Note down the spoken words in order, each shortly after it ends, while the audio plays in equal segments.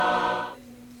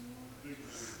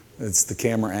It's the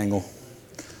camera angle.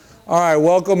 All right,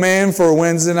 welcome in for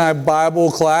Wednesday night Bible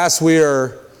class. We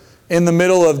are in the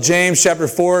middle of James chapter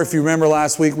 4. If you remember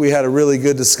last week, we had a really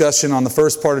good discussion on the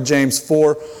first part of James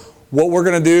 4. What we're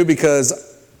going to do,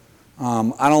 because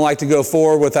I don't like to go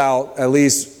forward without at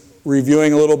least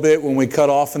reviewing a little bit when we cut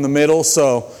off in the middle.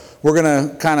 So we're going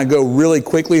to kind of go really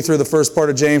quickly through the first part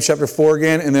of James chapter 4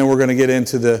 again, and then we're going to get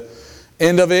into the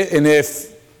end of it. And if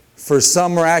for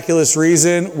some miraculous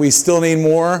reason we still need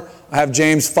more, I have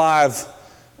James 5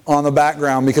 on the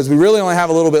background because we really only have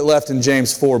a little bit left in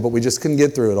James 4, but we just couldn't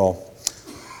get through it all.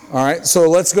 All right, so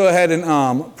let's go ahead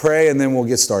and pray, and then we'll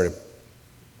get started.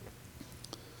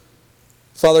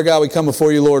 Father God, we come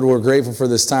before you, Lord. We're grateful for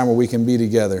this time where we can be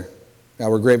together. God,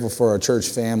 we're grateful for our church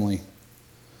family,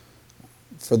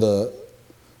 for the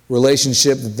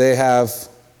relationship that they have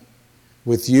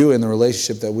with you and the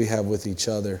relationship that we have with each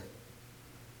other.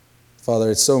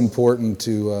 Father, it's so important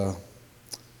to...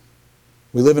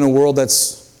 we live in a world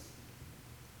that's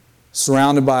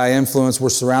surrounded by influence. We're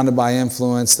surrounded by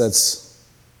influence that's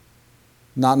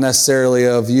not necessarily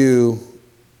of you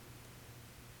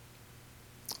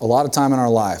a lot of time in our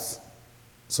life.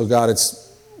 So God,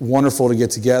 it's wonderful to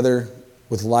get together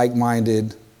with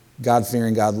like-minded,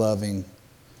 God-fearing, God-loving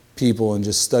people and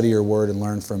just study your word and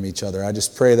learn from each other. I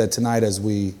just pray that tonight as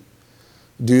we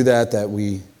do that, that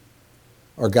we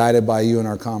are guided by you in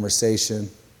our conversation,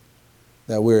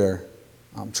 that we're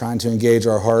trying to engage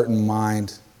our heart and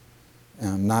mind,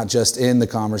 not just in the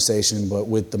conversation, but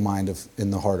with the mind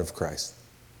in the heart of Christ.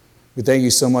 We thank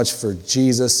you so much for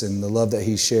Jesus and the love that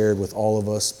he shared with all of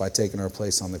us by taking our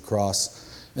place on the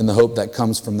cross and the hope that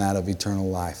comes from that of eternal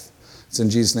life. It's in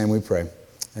Jesus' name we pray.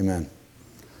 Amen.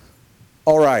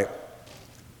 All right.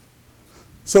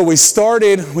 So we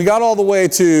got all the way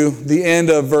to the end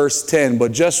of verse 10,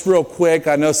 but just real quick,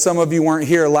 I know some of you weren't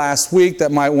here last week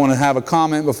that might want to have a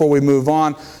comment before we move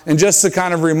on. And just to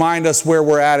kind of remind us where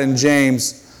we're at in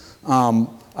James,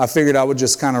 I figured I would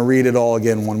just kind of read it all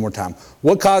again one more time.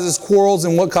 What causes quarrels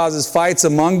and what causes fights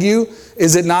among you?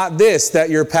 Is it not this, that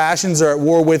your passions are at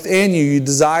war within you? You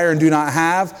desire and do not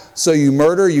have, so you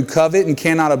murder, you covet and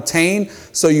cannot obtain,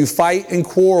 so you fight and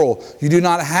quarrel. You do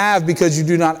not have because you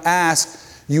do not ask.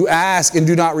 You ask and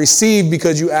do not receive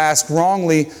because you ask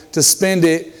wrongly to spend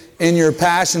it in your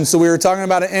passion. So we were talking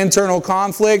about an internal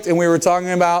conflict, and we were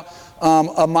talking about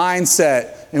a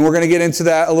mindset. And we're going to get into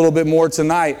that a little bit more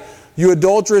tonight. You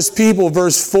adulterous people,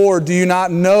 verse 4, do you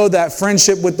not know that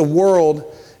friendship with the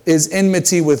world is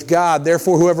enmity with God?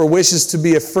 Therefore, whoever wishes to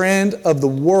be a friend of the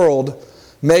world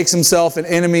makes himself an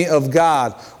enemy of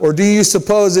God. Or do you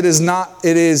suppose it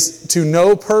is to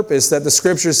no purpose that the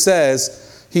Scripture says,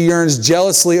 he yearns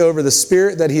jealously over the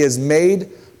Spirit that he has made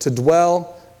to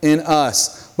dwell in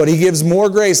us. But he gives more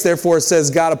grace. Therefore, it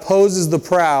says, God opposes the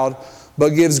proud, but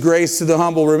gives grace to the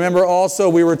humble. Remember also,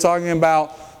 we were talking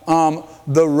about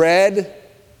the red.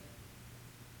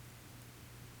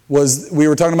 We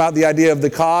were talking about the idea of the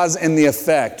cause and the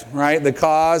effect, right? The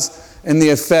cause and the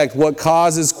effect. What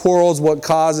causes quarrels, what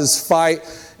causes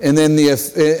fight. And then the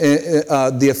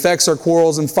effects are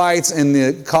quarrels and fights, and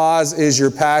the cause is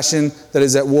your passion that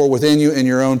is at war within you and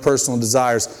your own personal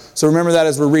desires. So remember that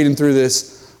as we're reading through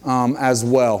this as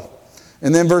well.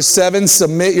 And then verse 7,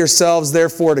 submit yourselves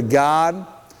therefore to God.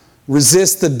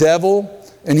 Resist the devil,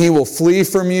 and he will flee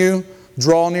from you.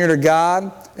 Draw near to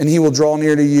God, and he will draw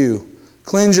near to you.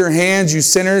 Cleanse your hands, you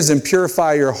sinners, and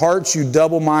purify your hearts, you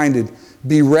double-minded.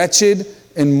 Be wretched,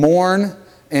 and mourn,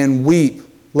 and weep.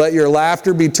 Let your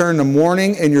laughter be turned to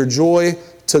mourning and your joy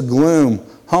to gloom.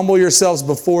 Humble yourselves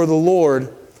before the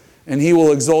Lord, and he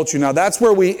will exalt you. Now, that's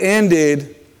where we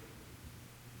ended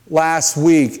last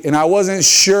week. And I wasn't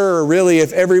sure, really,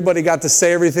 if everybody got to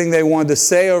say everything they wanted to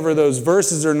say over those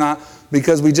verses or not,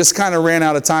 because we just kind of ran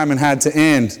out of time and had to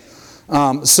end.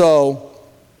 So,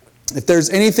 if there's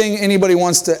anything anybody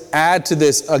wants to add to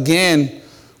this, again,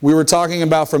 we were talking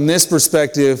about from this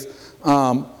perspective,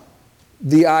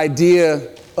 the idea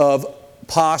of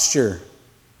posture.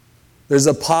 There's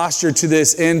a posture to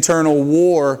this internal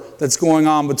war that's going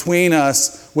on between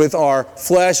us with our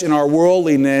flesh and our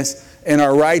worldliness and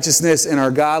our righteousness and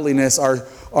our godliness,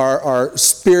 our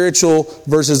spiritual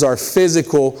versus our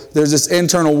physical. There's this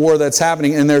internal war that's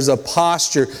happening, and there's a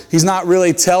posture. He's not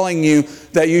really telling you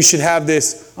that you should have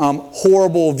this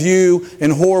horrible view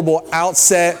and horrible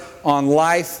outset on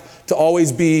life, to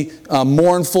always be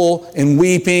mournful and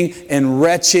weeping and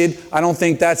wretched. I don't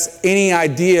think that's any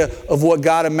idea of what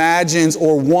God imagines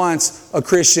or wants a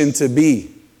Christian to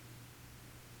be.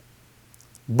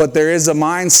 But there is a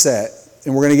mindset,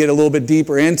 and we're going to get a little bit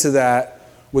deeper into that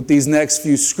with these next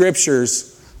few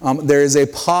scriptures. There is a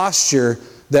posture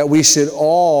that we should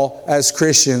all, as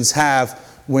Christians, have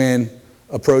when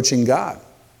approaching God,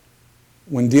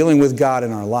 when dealing with God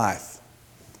in our life.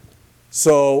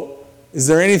 So, is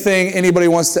there anything anybody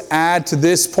wants to add to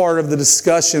this part of the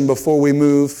discussion before we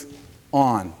move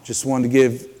on? Just wanted to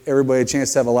give everybody a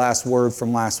chance to have a last word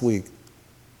from last week.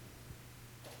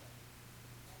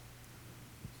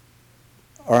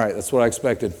 All right, that's what I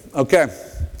expected. Okay,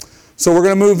 so we're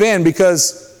going to move in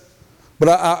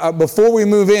but before we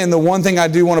move in, the one thing I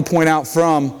do want to point out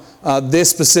from this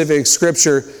specific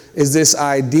scripture is this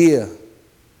idea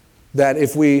that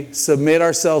if we submit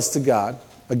ourselves to God,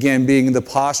 again, being the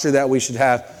posture that we should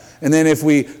have, and then if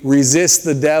we resist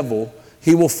the devil,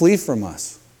 he will flee from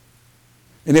us.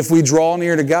 And if we draw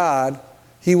near to God,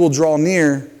 he will draw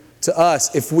near to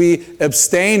us. If we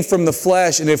abstain from the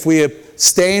flesh, and if we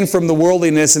abstain from the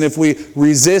worldliness, and if we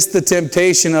resist the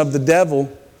temptation of the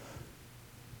devil,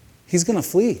 he's going to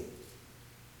flee.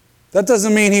 That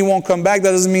doesn't mean he won't come back.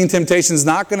 That doesn't mean temptation's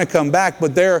not going to come back,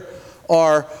 but there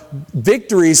are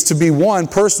victories to be won,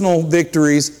 personal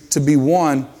victories to be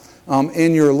won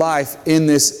in your life in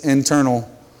this internal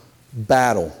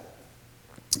battle.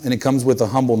 And it comes with a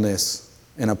humbleness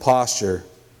and a posture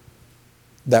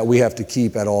that we have to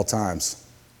keep at all times.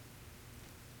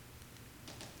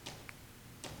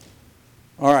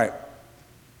 All right.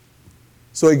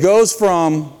 So it goes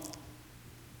from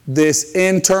this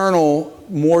internal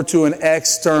more to an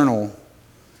external,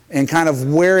 and kind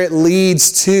of where it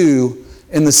leads to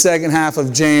in the second half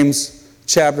of James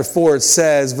chapter 4, it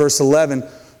says, verse 11,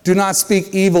 "Do not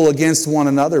speak evil against one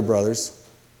another, brothers.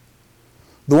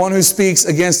 The one who speaks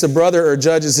against a brother or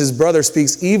judges his brother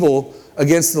speaks evil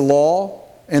against the law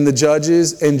and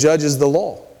judges the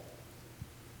law.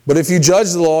 But if you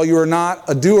judge the law, you are not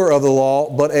a doer of the law,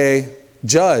 but a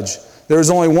judge. There is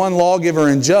only one lawgiver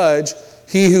and judge,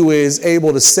 he who is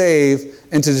able to save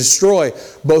and to destroy.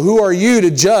 But who are you to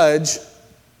judge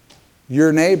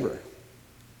your neighbor?"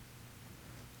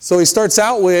 So he starts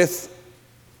out with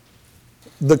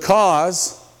the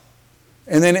cause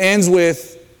and then ends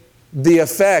with the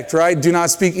effect, right? Do not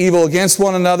speak evil against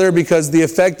one another, because the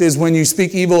effect is when you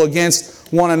speak evil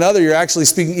against one another, you're actually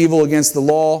speaking evil against the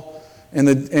law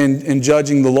and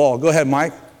judging the law. Go ahead,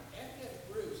 Mike.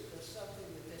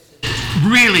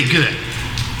 Really good.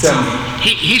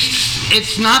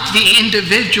 It's not the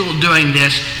individual doing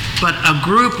this, but a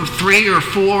group of 3 or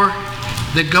 4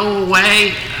 that go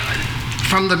away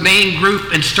from the main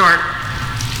group and start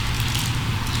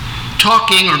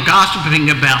talking or gossiping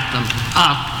about them.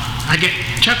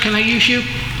 Chuck, can I use you?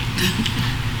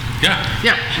 Yeah.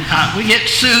 Yeah. We get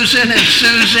Susan,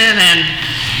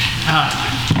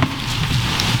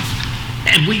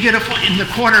 and we get in the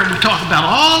corner and we talk about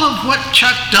all of what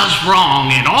Chuck does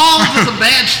wrong and all of the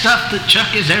bad stuff that Chuck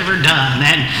has ever done.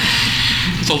 And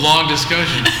it's a long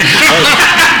discussion.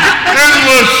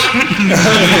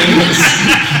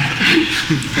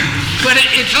 But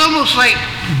it's almost like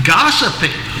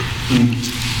gossiping.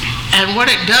 And what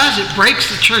it does, it breaks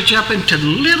the church up into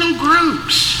little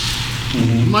groups.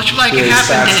 Much like it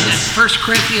happened in 1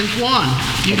 Corinthians 1.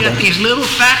 You got these little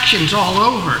factions all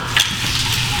over.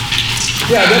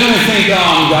 Yeah, I definitely think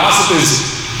gossip is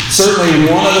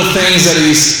certainly one of the things that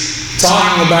he's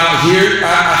talking about here.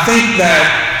 I think that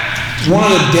one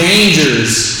of the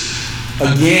dangers,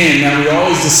 again, that we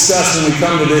always discuss when we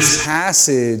come to this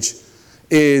passage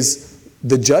is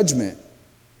the judgment.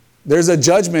 There's a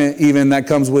judgment even that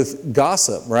comes with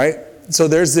gossip, right? So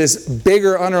there's this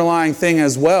bigger underlying thing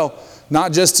as well,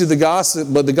 not just to the gossip,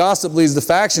 but the gossip leads to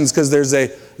factions because there's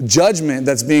a judgment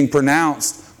that's being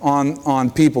pronounced on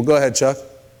people. Go ahead, Chuck.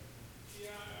 Yeah,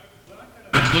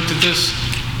 I looked at this.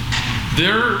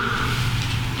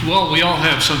 We all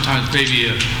have sometimes maybe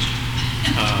a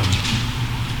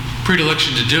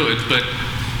predilection to do it, but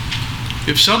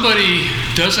if somebody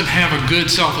doesn't have a good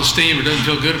self-esteem or doesn't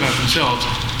feel good about themselves,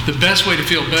 the best way to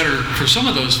feel better for some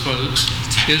of those folks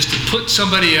is to put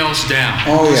somebody else down.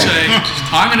 Oh, yeah. Say,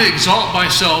 I'm going to exalt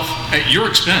myself at your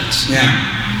expense. Yeah.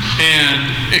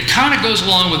 And it kind of goes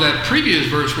along with that previous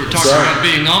verse where it talks about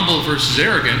being humble versus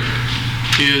arrogant,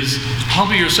 is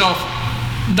humble yourself.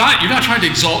 You're not trying to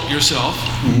exalt yourself.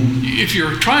 Mm-hmm. If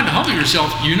you're trying to humble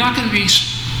yourself, you're not going to be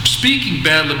speaking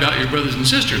badly about your brothers and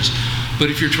sisters.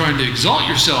 But if you're trying to exalt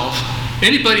yourself,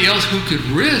 anybody else who could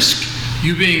risk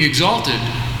you being exalted,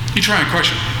 you try and crush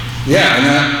them. Yeah, and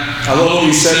I love what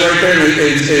you said right there.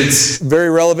 It's very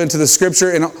relevant to the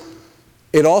scripture, and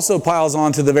it also piles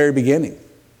on to the very beginning.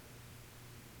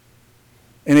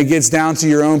 And it gets down to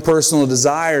your own personal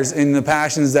desires and the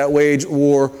passions that wage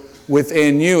war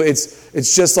within you. It's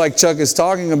it's just like Chuck is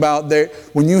talking about there.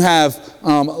 When you have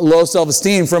low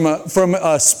self-esteem from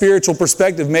a spiritual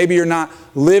perspective, maybe you're not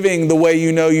living the way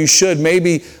you know you should.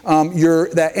 Maybe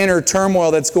that inner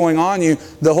turmoil that's going on you,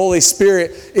 the Holy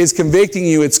Spirit is convicting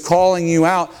you. It's calling you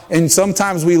out. And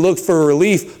sometimes we look for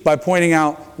relief by pointing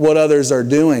out what others are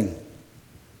doing.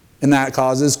 And that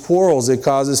causes quarrels. It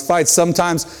causes fights.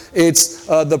 Sometimes it's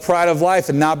the pride of life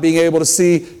and not being able to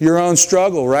see your own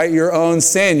struggle, right? Your own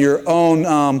sin, your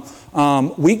own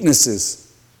weaknesses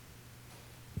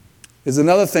is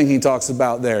another thing he talks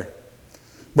about there.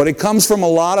 But it comes from a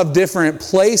lot of different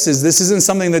places. This isn't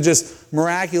something that just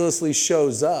miraculously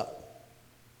shows up.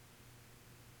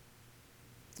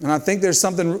 And I think there's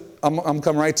something, I'm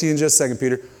coming right to you in just a second,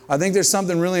 Peter. I think there's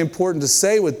something really important to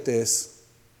say with this,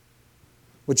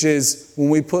 which is when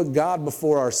we put God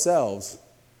before ourselves.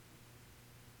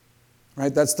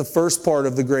 Right? That's the first part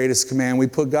of the greatest command. We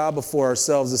put God before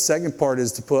ourselves. The second part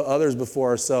is to put others before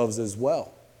ourselves as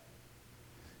well.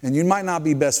 And you might not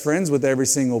be best friends with every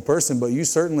single person, but you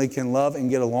certainly can love and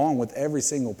get along with every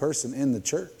single person in the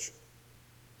church,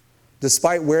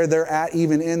 despite where they're at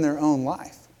even in their own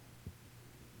life.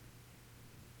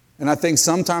 And I think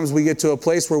sometimes we get to a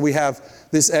place where we have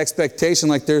this expectation,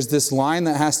 like there's this line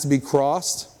that has to be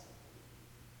crossed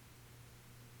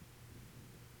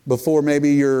before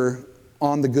maybe you're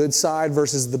on the good side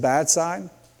versus the bad side.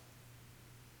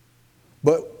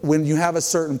 But when you have a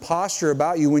certain posture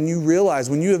about you, when you realize,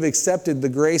 when you have accepted the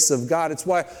grace of God, it's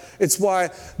why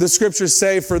the scriptures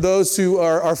say for those who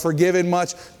are forgiven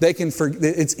much,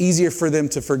 it's easier for them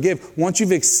to forgive. Once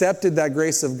you've accepted that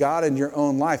grace of God in your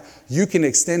own life, you can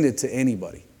extend it to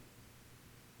anybody.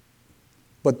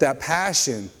 But that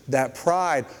passion, that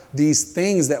pride, these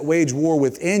things that wage war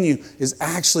within you is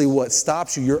actually what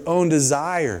stops you, your own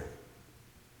desire.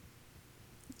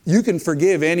 You can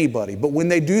forgive anybody, but when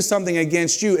they do something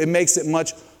against you, it makes it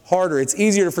much harder. It's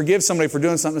easier to forgive somebody for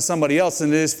doing something to somebody else than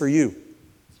it is for you.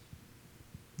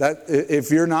 That if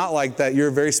you're not like that, you're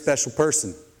a very special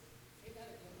person.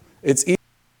 It's easier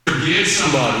to forgive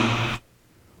somebody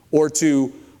or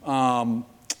to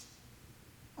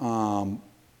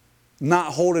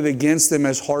not hold it against them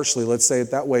as harshly, let's say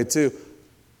it that way too,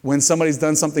 when somebody's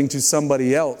done something to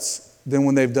somebody else than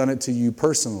when they've done it to you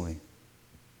personally.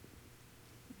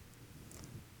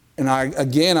 And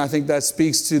I think that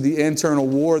speaks to the internal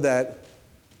war that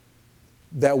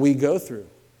we go through.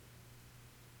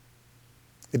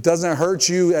 It doesn't hurt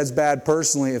you as bad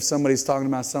personally if somebody's talking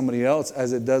about somebody else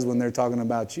as it does when they're talking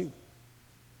about you.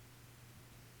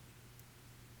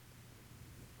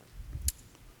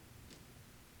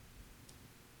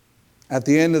 At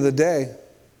the end of the day,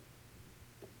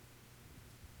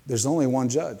 there's only one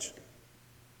judge.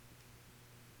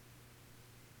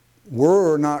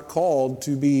 We're not called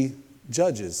to be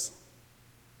judges.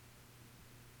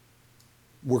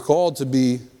 We're called to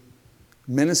be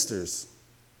ministers,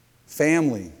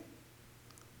 family,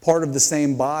 part of the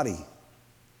same body,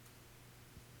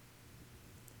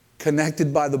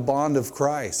 connected by the bond of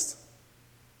Christ,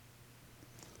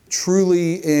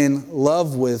 truly in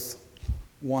love with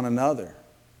one another.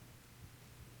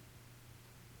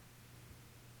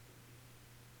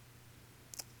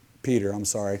 Peter, I'm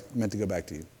sorry. I meant to go back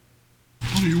to you.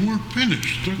 Well, you weren't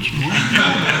finished, that's why.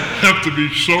 Have to be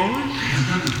sorry.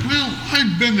 Well,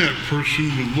 I've been that person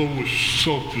with lowest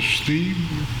self-esteem,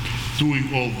 doing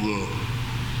all the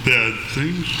bad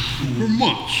things for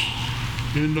months.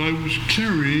 And I was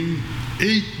carrying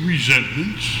 8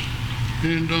 resentments.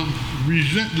 And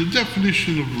the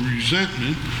definition of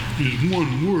resentment is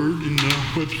one word in the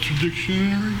Webster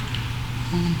Dictionary,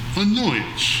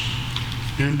 annoyance.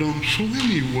 And so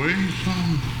anyway,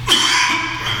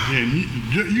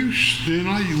 and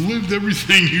I lived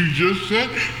everything you just said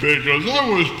because I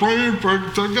was praying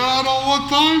to God all the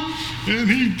time, and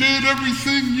He did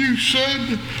everything you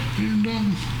said, and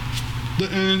the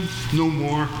end, no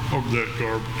more of that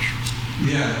garbage.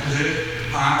 Yeah,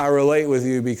 I relate with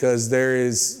you because there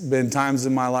has been times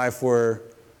in my life where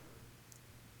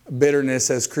bitterness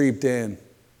has creeped in.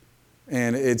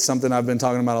 And it's something I've been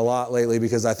talking about a lot lately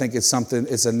because I think it's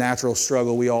a natural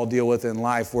struggle we all deal with in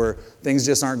life where things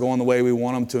just aren't going the way we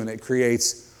want them to, and it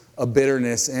creates a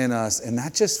bitterness in us. And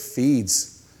that just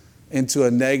feeds into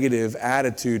a negative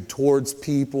attitude towards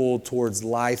people, towards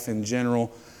life in general.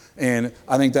 And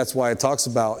I think that's why it talks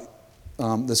about,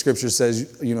 the scripture says,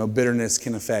 bitterness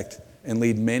can affect and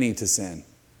lead many to sin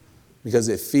because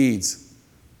it feeds.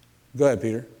 Go ahead,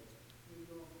 Peter.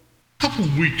 A couple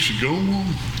of weeks ago,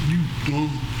 you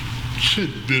said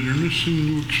bitterness, and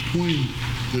you explained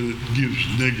that it gives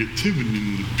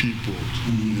negativity to people,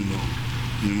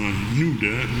 and I knew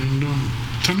that, and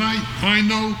tonight, I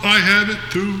know I had it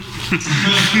too.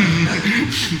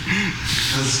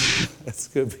 That's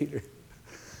good, Peter.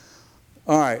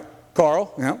 All right,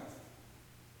 Carl. Yeah.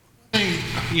 Thing,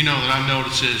 that I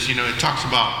notice is, it talks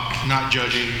about not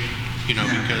judging,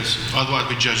 because otherwise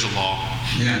we judge the law.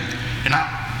 Yeah. And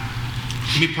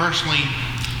me personally,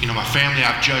 my family,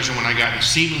 I've judged them when I got in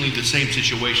seemingly the same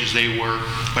situations they were,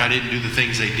 but I didn't do the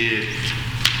things they did.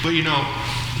 But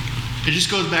it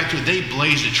just goes back to it. They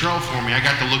blazed a trail for me. I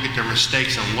got to look at their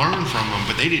mistakes and learn from them,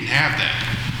 but they didn't have that.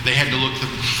 They had to look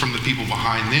from the people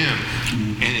behind them,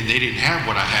 and they didn't have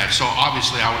what I had. So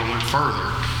obviously I would have went further.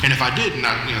 And if I didn't,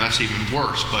 that's even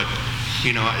worse. But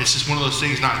it's just one of those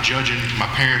things, not judging my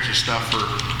parents and stuff for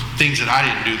things that I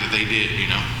didn't do that they did.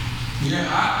 Yeah,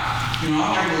 I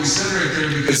like what you said right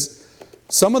there, because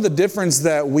some of the difference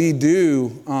that we do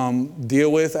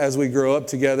deal with as we grow up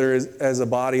together as a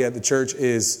body at the church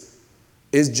is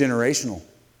generational.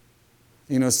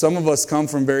 Some of us come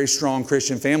from very strong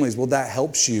Christian families. Well, that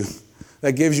helps you.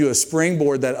 That gives you a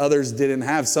springboard that others didn't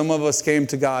have. Some of us came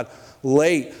to God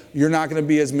late. You're not going to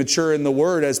be as mature in the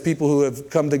Word as people who have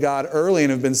come to God early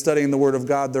and have been studying the Word of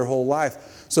God their whole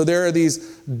life. So there are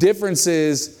these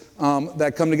differences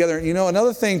that come together.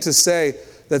 Another thing to say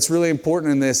that's really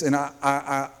important in this, and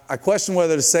I question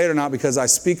whether to say it or not because I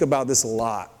speak about this a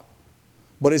lot.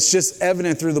 But it's just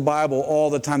evident through the Bible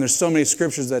all the time. There's so many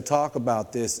scriptures that talk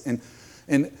about this.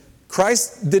 And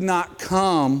Christ did not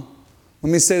come,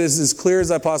 let me say this as clear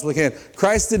as I possibly can.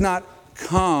 Christ did not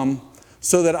come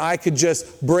so that I could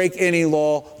just break any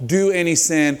law, do any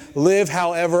sin, live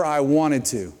however I wanted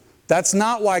to. That's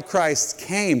not why Christ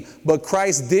came, but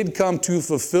Christ did come to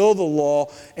fulfill the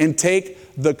law and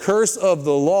take the curse of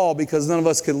the law, because none of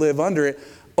us could live under it,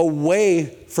 away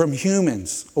from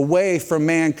humans, away from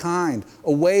mankind,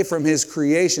 away from His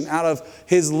creation. Out of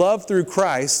His love through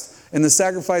Christ and the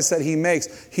sacrifice that He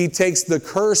makes, He takes the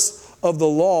curse of the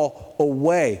law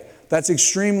away. That's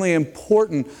extremely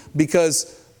important,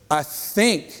 because I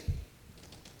think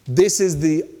this is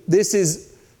the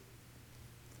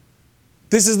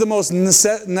most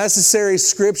necessary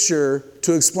scripture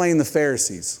to explain the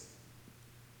Pharisees,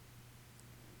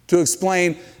 to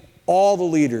explain all the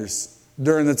leaders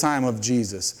during the time of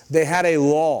Jesus. They had a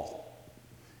law,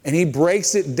 and He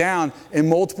breaks it down in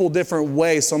multiple different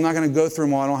ways, so I'm not going to go through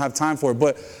them all. I don't have time for it.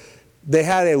 But they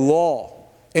had a law,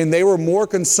 and they were more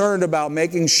concerned about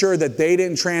making sure that they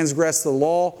didn't transgress the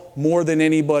law more than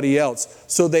anybody else.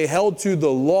 So they held to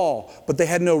the law, but they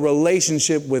had no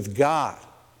relationship with God.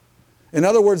 In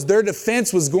other words, their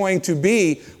defense was going to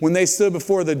be, when they stood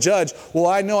before the judge, well,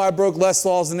 I know I broke less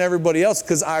laws than everybody else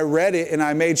because I read it and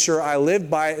I made sure I lived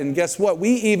by it. And guess what? We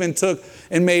even took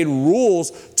and made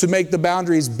rules to make the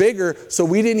boundaries bigger, so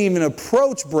we didn't even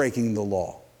approach breaking the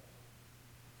law.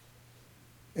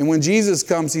 And when Jesus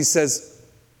comes, He says,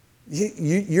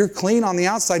 you're clean on the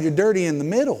outside, you're dirty in the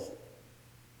middle.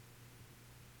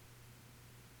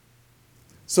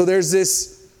 So there's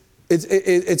this...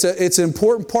 It's an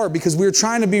important part, because we're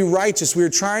trying to be righteous. We're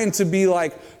trying to be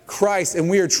like Christ, and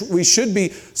we should be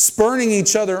spurring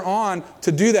each other on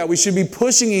to do that. We should be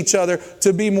pushing each other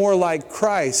to be more like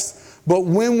Christ. But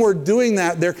when we're doing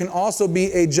that, there can also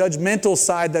be a judgmental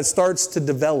side that starts to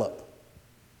develop.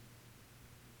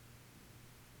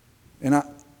 And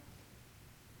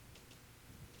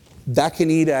that can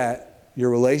eat at your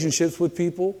relationships with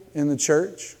people in the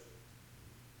church.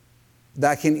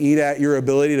 That can eat at your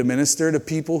ability to minister to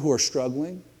people who are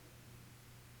struggling.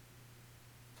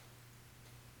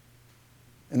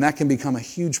 And that can become a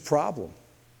huge problem.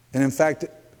 And in fact,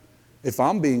 if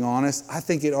I'm being honest, I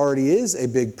think it already is a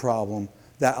big problem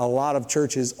that a lot of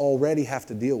churches already have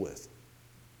to deal with.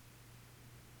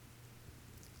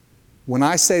 When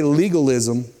I say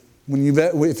legalism,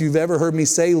 if you've ever heard me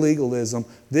say legalism,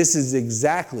 this is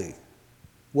exactly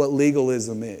what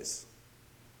legalism is.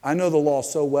 I know the law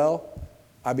so well,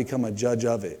 I become a judge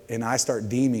of it, and I start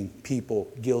deeming people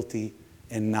guilty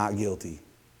and not guilty.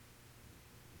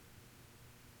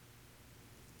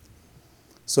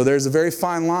 So there's a very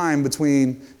fine line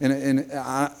between, and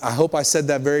I hope I said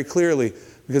that very clearly,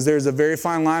 because there's a very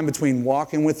fine line between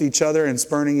walking with each other and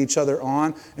spurning each other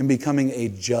on and becoming a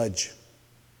judge.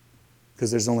 Because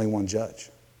there's only one judge.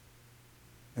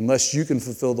 Unless you can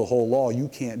fulfill the whole law, you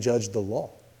can't judge the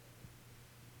law.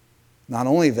 Not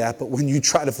only that, but when you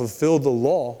try to fulfill the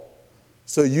law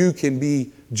so you can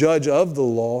be judge of the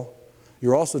law,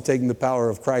 you're also taking the power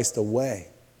of Christ away.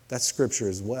 That's Scripture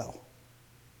as well.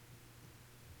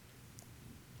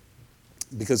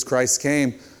 Because Christ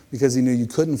came because He knew you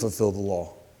couldn't fulfill the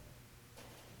law.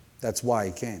 That's why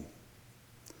He came.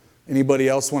 Anybody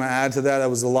else want to add to that? That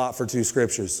was a lot for two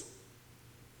scriptures.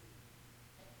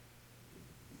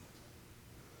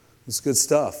 It's good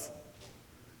stuff.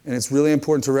 And it's really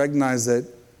important to recognize that,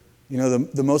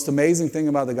 the most amazing thing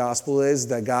about the gospel is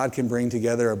that God can bring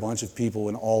together a bunch of people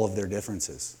in all of their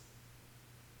differences.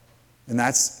 And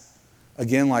that's,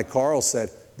 again, like Carl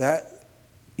said, that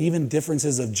even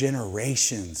differences of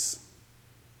generations.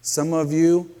 Some of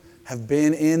you have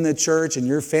been in the church and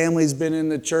your family's been in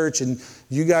the church, and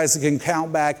you guys can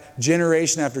count back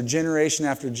generation after generation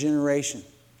after generation.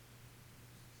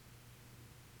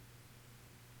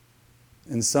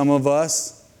 And some of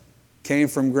us came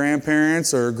from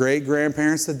grandparents or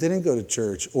great-grandparents that didn't go to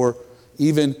church, or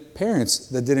even parents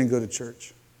that didn't go to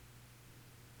church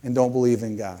and don't believe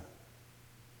in God.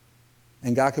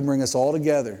 And God can bring us all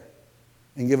together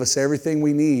and give us everything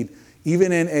we need,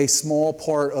 even in a small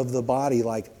part of the body,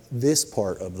 like this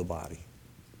part of the body.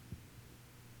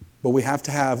 But we have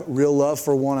to have real love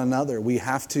for one another. We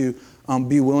have to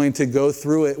be willing to go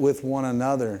through it with one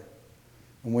another.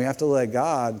 And we have to let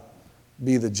God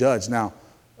be the judge. Now,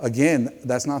 again,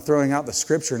 that's not throwing out the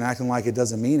scripture and acting like it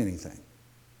doesn't mean anything.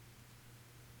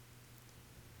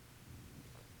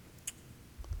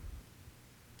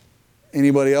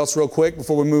 Anybody else real quick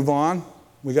before we move on?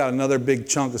 We got another big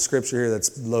chunk of scripture here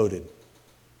that's loaded.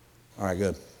 All right,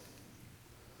 good.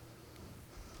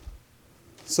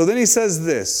 So then he says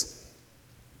this.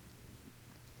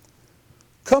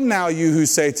 Come now, you who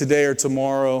say today or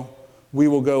tomorrow, we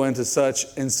will go into such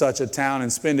and such a town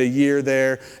and spend a year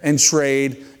there and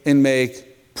trade and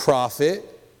make profit.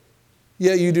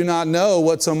 Yet you do not know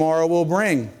what tomorrow will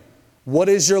bring. What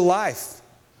is your life?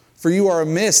 For you are a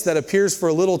mist that appears for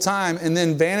a little time and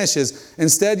then vanishes.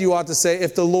 Instead, you ought to say,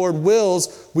 if the Lord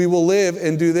wills, we will live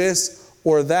and do this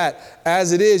or that.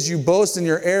 As it is, you boast in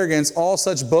your arrogance. All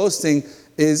such boasting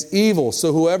is evil.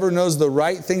 So whoever knows the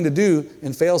right thing to do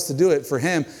and fails to do it, for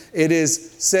him it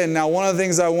is sin. Now, one of the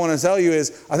things I want to tell you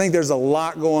is I think there's a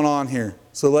lot going on here.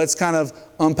 So let's kind of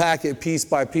unpack it piece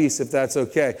by piece, if that's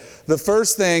okay. The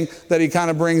first thing that he kind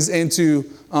of brings into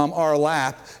our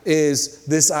lap is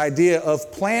this idea of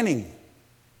planning.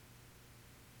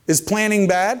 Is planning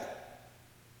bad?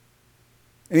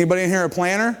 Anybody in here a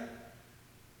planner?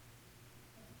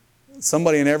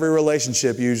 Somebody in every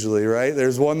relationship usually, right?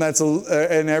 There's one that's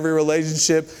in every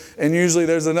relationship, and usually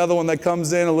there's another one that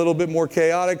comes in a little bit more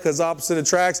chaotic because opposite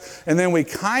attracts. And then we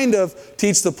kind of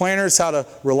teach the planners how to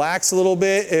relax a little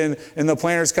bit, and the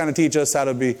planners kind of teach us how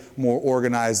to be more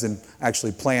organized and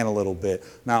actually plan a little bit.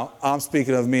 Now, I'm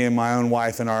speaking of me and my own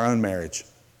wife and our own marriage.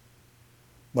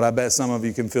 But I bet some of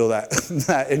you can feel that,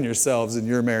 that in yourselves in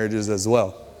your marriages as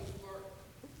well.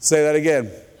 Say that again.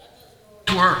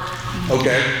 Work.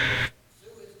 Okay.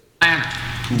 Planner.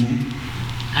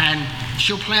 Mm-hmm. And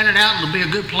she'll plan it out, and it'll be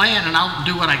a good plan, and I'll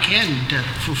do what I can to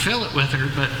fulfill it with her,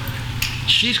 but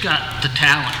she's got the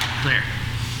talent there.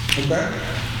 Okay.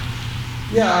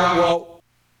 Yeah, well.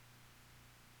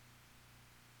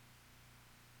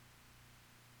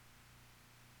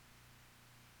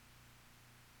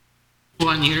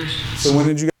 1 years. So when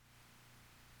did you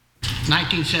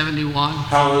 1971.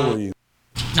 How old were you?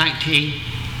 19.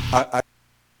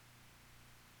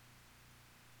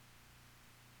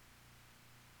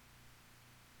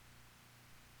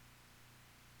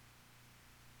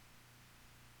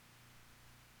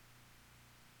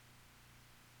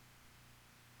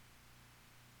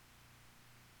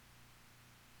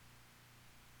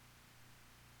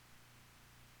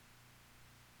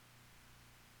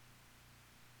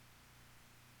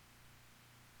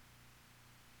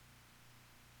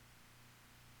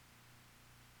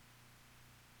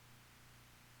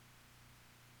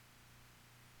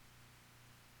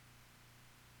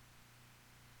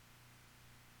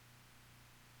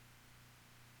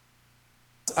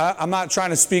 I'm not trying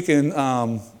to speak in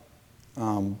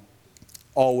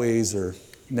always or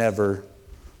never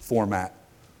format.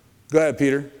 Go ahead,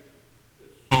 Peter.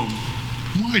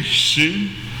 My sin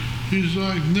is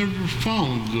I've never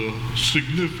found a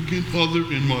significant other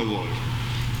in my life.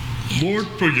 Lord,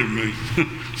 forgive me. Well,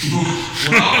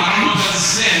 I don't know if that's a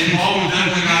sin. Paul would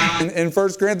definitely not. In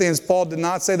 1 Corinthians, Paul did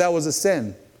not say that was a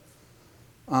sin.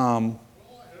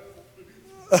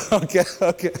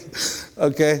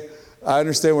 Okay. I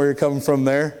understand where you're coming from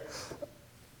there.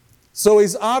 So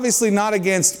he's obviously not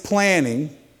against planning.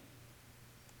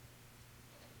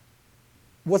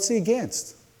 What's he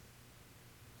against?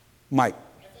 Mike.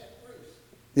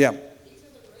 Yeah.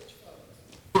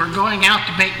 We're going out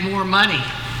to make more money,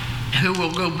 who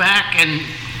will go back and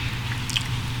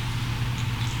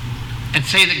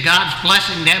say that God's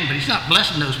blessing them, but he's not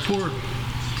blessing those poor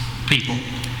people.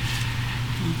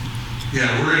 Yeah,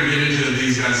 we're going to get into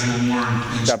these guys a little more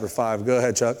in chapter 5. Go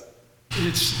ahead, Chuck.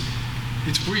 It's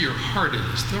where your heart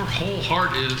is. Their whole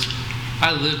heart is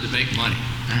I live to make money.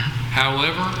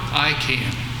 However I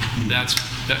can.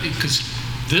 Because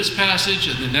this passage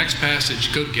and the next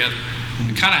passage go together.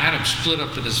 We kind of had them split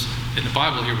up in the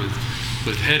Bible here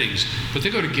with headings, but they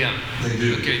go together. They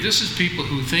do. Okay, this is people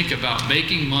who think about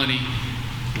making money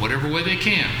whatever way they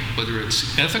can, whether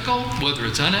it's ethical, whether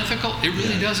it's unethical, it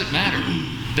really doesn't matter.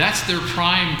 That's their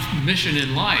prime mission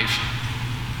in life.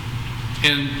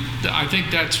 And I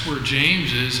think that's where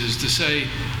James is to say,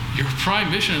 your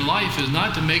prime mission in life is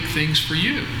not to make things for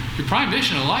you. Your prime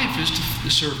mission in life is to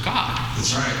serve God.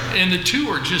 That's right. And the two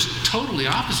are just totally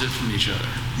opposite from each other.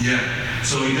 Yeah.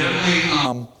 So he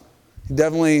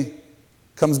definitely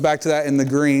comes back to that in the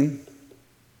green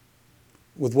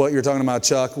with what you're talking about,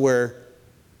 Chuck, where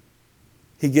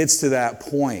he gets to that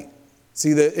point.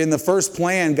 See, in the first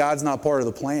plan, God's not part of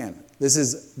the plan. This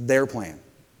is their plan.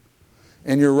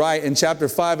 And you're right. In chapter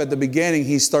 5 at the beginning,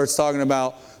 he starts talking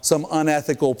about some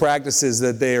unethical practices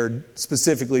that they are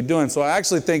specifically doing. So I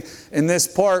actually think in this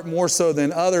part, more so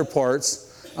than other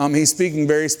parts, he's speaking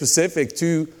very specific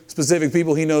to specific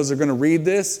people he knows are going to read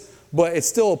this, but it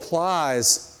still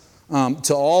applies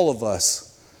to all of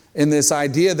us in this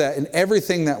idea that in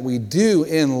everything that we do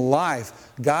in life,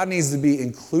 God needs to be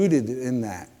included in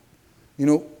that. You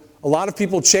know, a lot of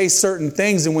people chase certain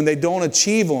things, and when they don't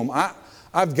achieve them,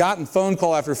 I've gotten phone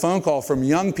call after phone call from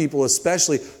young people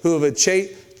especially who have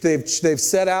they've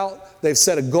set out, they've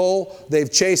set a goal,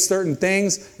 they've chased certain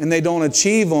things, and they don't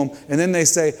achieve them. And then they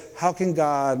say, how can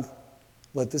God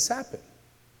let this happen?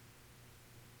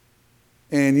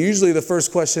 And usually the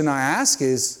first question I ask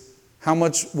is, how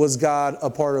much was God a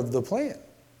part of the plan?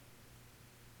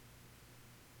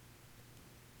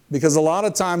 Because a lot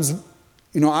of times,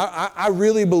 you know, I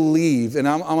really believe, and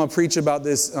I'm going to preach about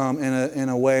this in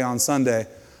a way on Sunday,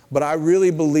 but I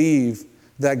really believe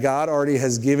that God already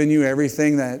has given you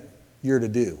everything that you're to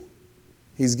do.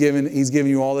 He's given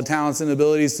you all the talents and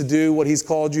abilities to do what He's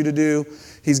called you to do.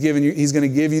 He's going to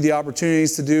give you the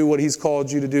opportunities to do what He's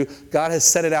called you to do. God has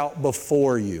set it out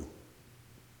before you.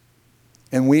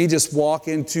 And we just walk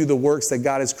into the works that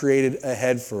God has created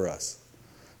ahead for us.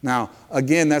 Now,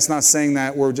 again, that's not saying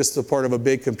that we're just a part of a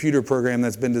big computer program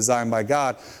that's been designed by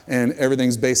God and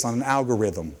everything's based on an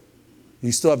algorithm.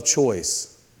 You still have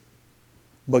choice.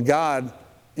 But God,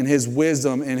 in His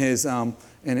wisdom and His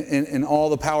and all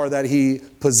the power that He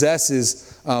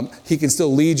possesses, He can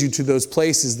still lead you to those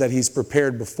places that He's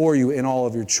prepared before you in all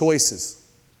of your choices.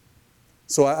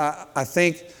 So I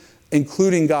think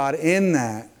including God in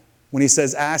that, when He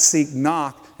says, ask, seek,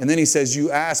 knock, and then He says,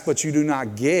 you ask, but you do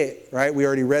not get, right? We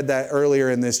already read that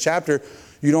earlier in this chapter.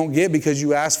 You don't get because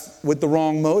you ask with the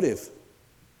wrong motive.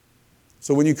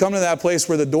 So when you come to that place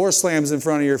where the door slams in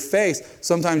front of your face,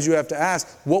 sometimes you have to ask,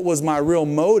 what was my real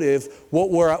motive? What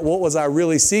was I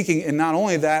really seeking? And not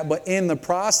only that, but in the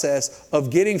process of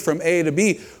getting from A to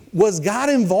B, was God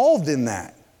involved in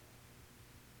that?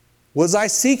 Was I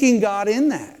seeking God in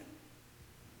that?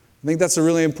 I think that's a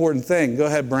really important thing. Go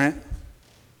ahead, Brent.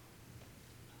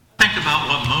 Think about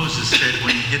what Moses said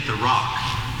when he hit the rock.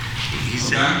 He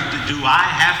said, do I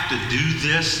have to do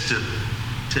this to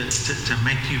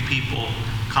make you people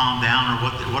calm down,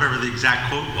 or whatever the exact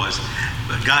quote was?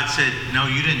 But God said, no,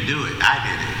 you didn't do it. I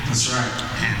did it. That's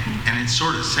right. And it's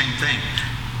sort of the same thing.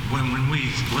 When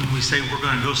we say we're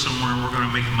going to go somewhere and we're going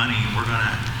to make money and we're going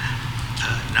to,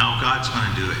 no, God's going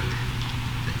to do it.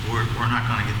 We're not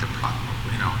going to get the problem,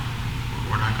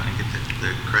 we're not going to get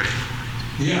the credit for it.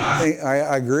 Yeah,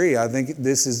 I agree. I think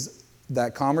this is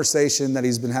that conversation that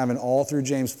he's been having all through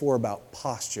James 4 about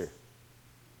posture,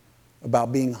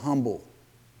 about being humble,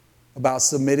 about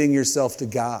submitting yourself to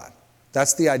God.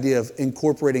 That's the idea of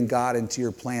incorporating God into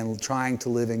your plan, trying to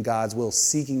live in God's will,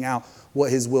 seeking out what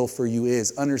His will for you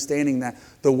is, understanding that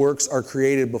the works are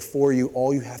created before you.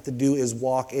 All you have to do is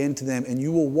walk into them, and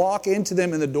you will walk into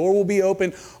them and the door will be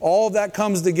open. All of that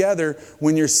comes together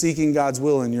when you're seeking God's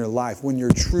will in your life, when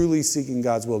you're truly seeking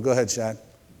God's will. Go ahead, Chad.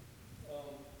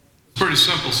 It's pretty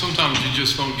simple. Sometimes you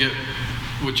just don't get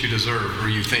what you deserve or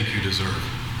you think you deserve.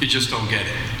 You just don't get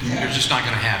it. Yeah. You're just not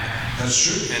going to have it. That's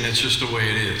true. And it's just the way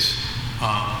it is.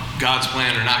 God's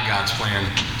plan or not God's plan,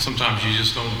 sometimes you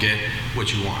just don't get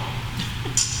what you want.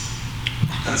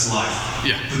 That's life.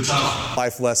 Yeah. The tough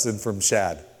life lesson from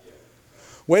Chad.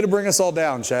 Way to bring us all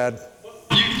down, Chad.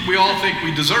 We all think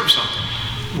we deserve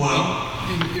something. Well,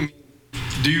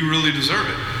 do you really deserve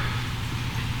it?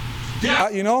 yeah.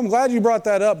 I'm glad you brought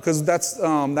that up, because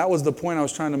that was the point I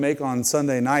was trying to make on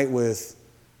Sunday night with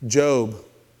Job,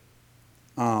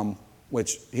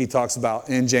 which he talks about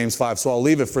in James 5. So I'll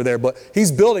leave it for there. But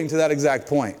he's building to that exact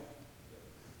point,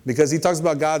 because he talks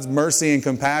about God's mercy and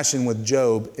compassion with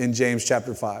Job in James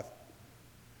chapter 5.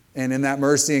 And in that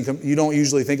mercy, you don't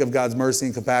usually think of God's mercy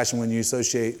and compassion when you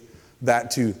associate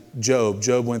that to Job.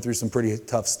 Job went through some pretty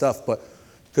tough stuff, but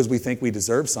because we think we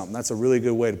deserve something. That's a really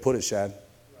good way to put it, Shad.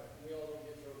 We all don't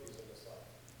get trophies in this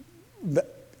life.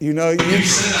 You know, You've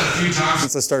said that a few times.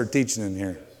 since I started teaching in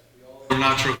here. We're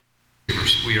not trophy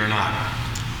givers. We are not.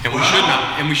 And we should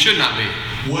not. And we should not be.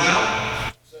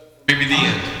 Well, Maybe the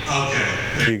end.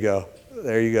 okay. There you go.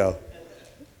 There you go.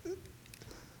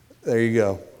 There you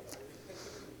go.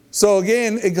 So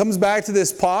again, it comes back to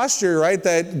this posture, right?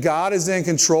 That God is in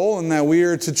control and that we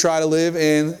are to try to live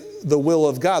in the will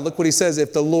of God. Look what he says.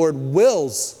 If the Lord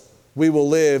wills, we will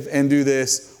live and do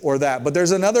this or that. But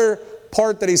there's another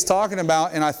part that he's talking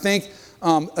about. And I think,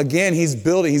 again, he's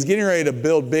getting ready to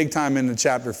build big time into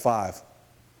chapter 5.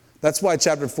 That's why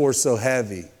chapter 4 is so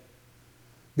heavy.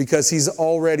 Because he's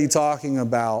already talking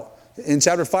about, in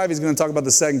chapter 5, he's going to talk about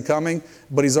the second coming,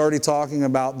 but he's already talking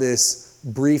about this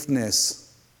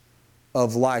briefness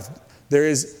of life.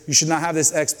 You should not have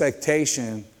this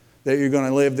expectation that you're going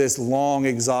to live this long,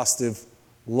 exhaustive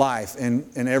life. And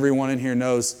everyone in here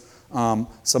knows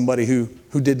somebody who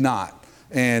did not.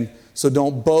 And so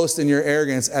don't boast in your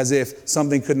arrogance as if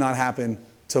something could not happen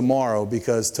tomorrow,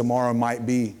 because tomorrow might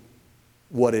be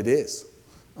what it is.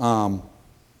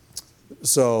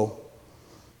 So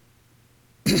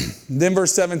then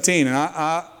verse 17,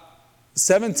 and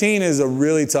 17 is a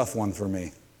really tough one for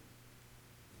me,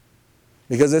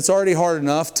 because it's already hard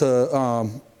enough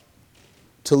to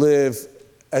live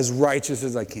as righteous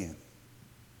as I can.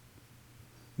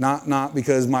 Not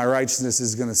because my righteousness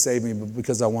is going to save me, but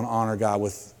because I want to honor God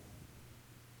with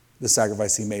the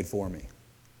sacrifice he made for me.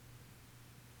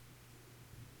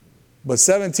 But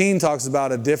 17 talks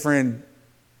about a different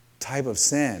type of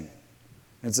sin.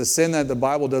 It's a sin that the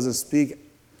Bible doesn't speak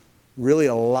really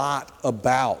a lot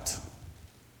about.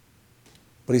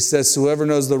 But he says, whoever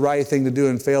knows the right thing to do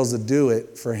and fails to do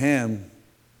it, for him,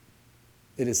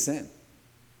 it is sin.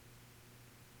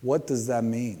 What does that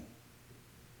mean?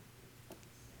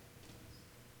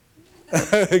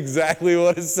 Exactly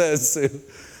what it says, Sue.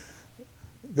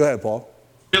 Go ahead, Paul.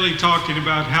 Really talking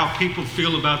about how people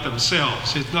feel about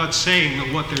themselves. It's not saying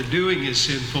that what they're doing is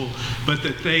sinful, but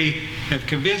that they have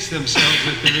convinced themselves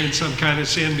that they're in some kind of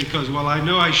sin because, well, I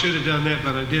know I should have done that,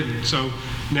 but I didn't. So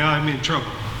now I'm in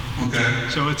trouble. Okay.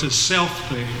 So it's a self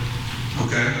thing.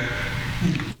 Okay.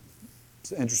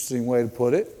 It's an interesting way to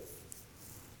put it.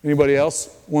 Anybody else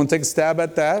want to take a stab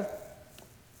at that?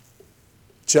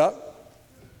 Chuck?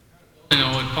 You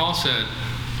know what Paul said,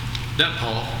 that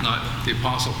Paul, not the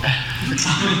Apostle Paul.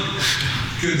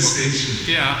 Good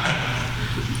station. Yeah,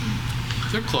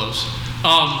 they're close.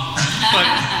 But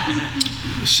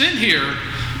sin here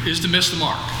is to miss the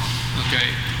mark,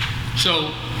 okay?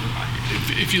 So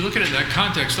if you look at it in that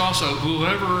context also,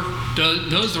 whoever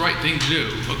knows the right thing to do,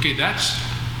 okay, that's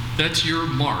your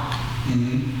mark.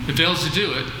 Mm-hmm. If fails to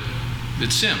do it,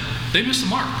 it's sin. They missed the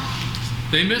mark.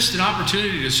 They missed an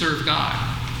opportunity to serve God.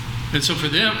 And so for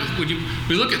them, when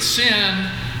we look at sin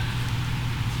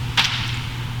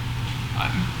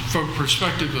from a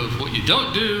perspective of what you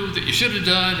don't do that you should have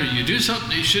done, or you do something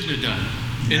that you shouldn't have done.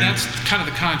 And that's kind of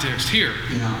the context here.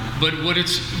 Yeah. But what it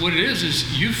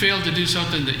is you failed to do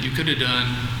something that you could have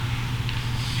done,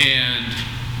 and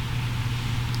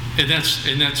that's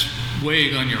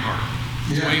weighing on your heart,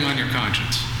 weighing on your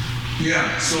conscience.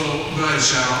 Yeah, so go ahead,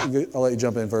 Shad. I'll let you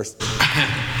jump in first.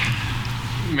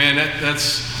 Man,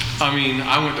 I mean,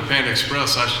 I went to Panda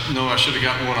Express. I know I should have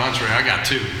got one entree. I got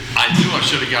two. I knew I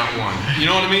should have got one. You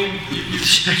know what I mean? You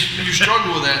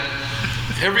struggle with that.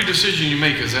 Every decision you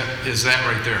make is that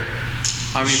right there.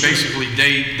 I mean, basically,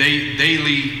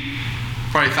 daily,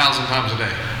 probably 1,000 times a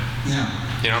day. Yeah.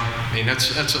 You know, I mean,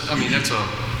 that's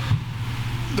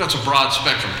a broad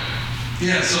spectrum.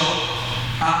 Yeah. So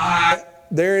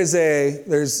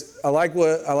I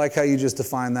like how you just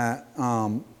defined that,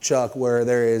 Chuck, where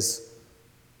there's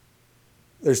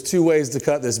two ways to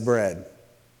cut this bread.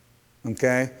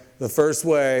 Okay? The first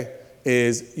way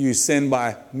is you sin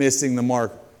by missing the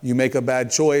mark. You make a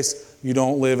bad choice. You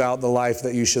don't live out the life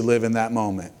that you should live in that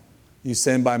moment. You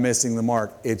sin by missing the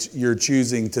mark. You're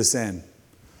choosing to sin.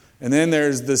 And then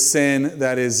there's the sin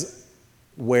that is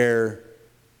where,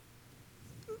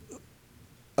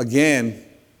 again,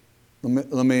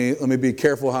 let me be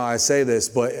careful how I say this,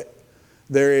 but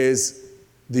there is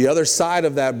the other side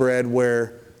of that bread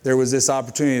where there was this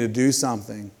opportunity to do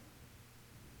something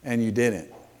and you didn't.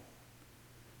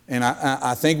 And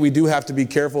I think we do have to be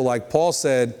careful, like Paul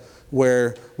said,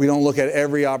 where we don't look at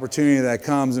every opportunity that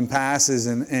comes and passes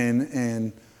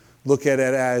and look at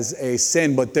it as a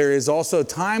sin. But there is also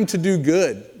time to do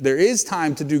good. There is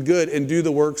time to do good and do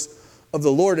the works of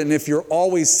the Lord. And if you're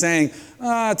always saying,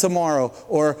 tomorrow,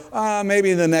 or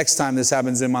maybe the next time this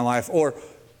happens in my life, or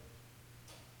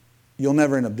you'll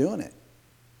never end up doing it.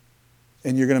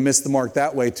 And you're going to miss the mark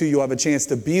that way too. You'll have a chance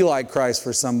to be like Christ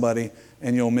for somebody,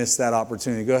 and you'll miss that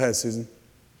opportunity. Go ahead, Susan.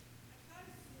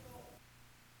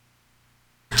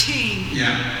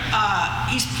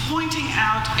 He's pointing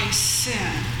out a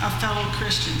sin of fellow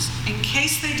Christians in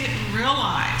case they didn't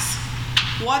realize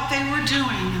what they were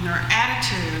doing and their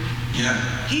attitude.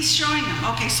 He's showing them,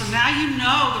 okay, so now you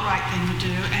know the right thing to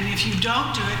do, and if you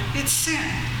don't do it, it's sin.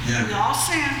 We all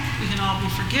sin, we can all be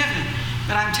forgiven,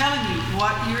 but I'm telling you,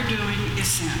 what you're doing is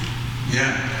sin.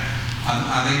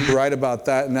 I think you're right about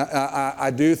that, and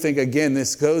I do think, again,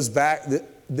 this goes back,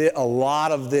 a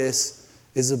lot of this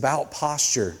is about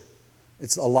posture.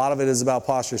 A lot of it is about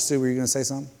posture. Sue, were you going to say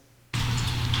something?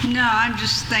 No, I'm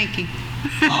just thinking.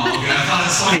 Okay. I thought I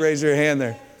saw you raise your hand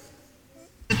there.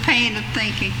 The pain of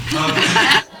thinking.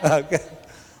 Okay.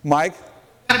 Mike?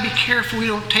 Got to be careful we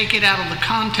don't take it out of the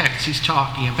context he's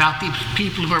talking about, these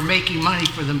people who are making money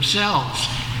for themselves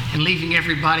and leaving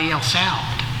everybody else out.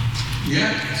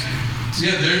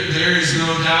 There is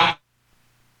no doubt.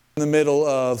 In the middle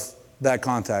of that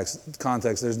context,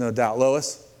 there's no doubt.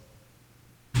 Lois?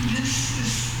 This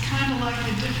is kind of like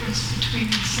the difference between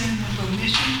the sin of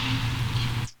omission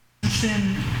and the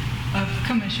sin of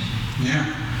commission.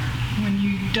 When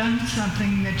you've done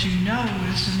something that you know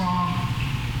is wrong,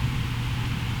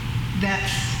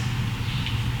 that's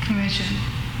commission.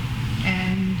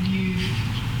 And you've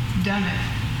done it,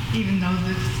 even though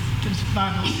the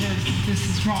Bible says that this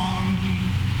is wrong,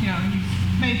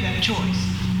 you've made that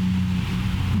choice.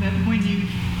 But when you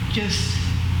just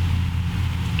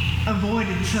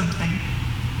avoided something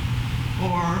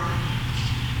or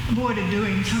avoided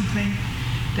doing something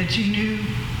that you knew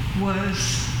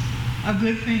was a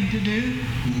good thing to do,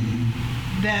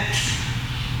 that's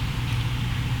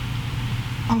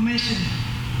omission.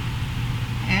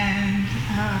 And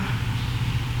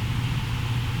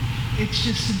it's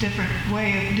just a different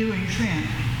way of doing sin.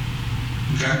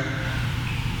 Okay.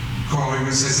 Carl, you going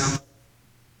to say something?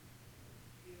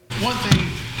 One thing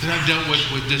that I've dealt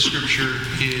with this scripture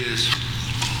is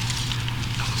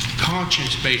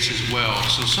conscience-based as well.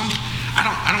 So I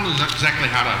don't know exactly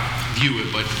how to view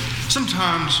it, but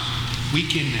sometimes we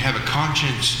can have a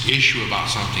conscience issue about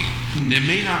something. It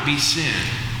may not be sin,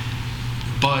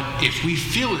 but if we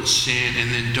feel it's sin and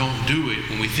then don't do it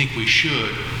when we think we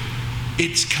should,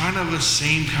 it's kind of a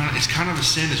sin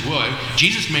as well.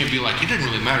 Jesus may be like, it doesn't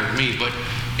really matter to me, but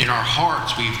in our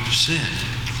hearts we've sinned.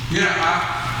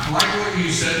 I like what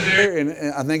you said there.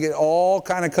 And I think it all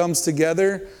kind of comes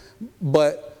together.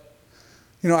 But,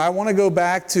 I want to go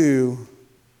back to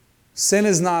sin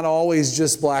is not always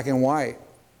just black and white.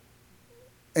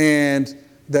 And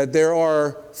that there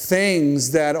are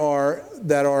things that are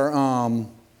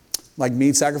like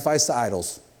meat sacrificed to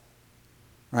idols.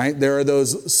 Right? There are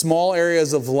those small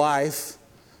areas of life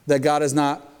that God has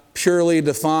not purely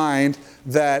defined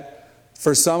that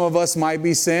for some of us might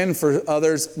be sin, for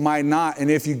others might not.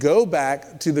 And if you go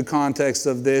back to the context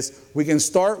of this, we can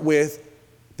start with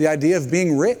the idea of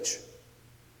being rich.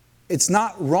 It's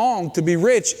not wrong to be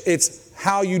rich. It's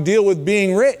how you deal with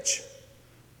being rich.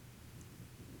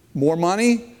 More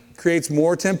money creates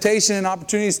more temptation and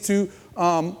opportunities to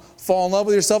fall in love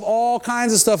with yourself. All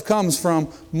kinds of stuff comes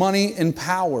from money and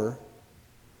power.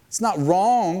 It's not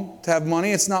wrong to have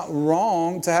money. It's not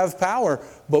wrong to have power.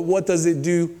 But what does it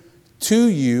do to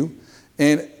you?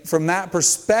 And from that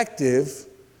perspective,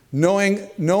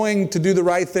 knowing to do the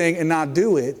right thing and not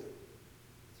do it,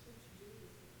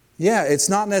 it's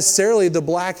not necessarily the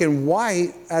black and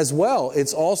white as well.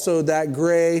 It's also that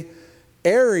gray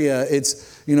area.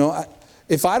 It's,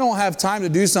 if I don't have time to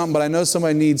do something, but I know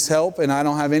somebody needs help and I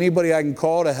don't have anybody I can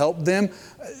call to help them,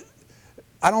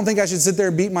 I don't think I should sit there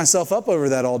and beat myself up over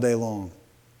that all day long.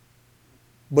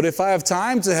 But if I have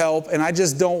time to help and I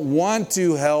just don't want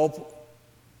to help,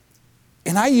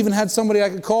 and I even had somebody I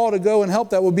could call to go and help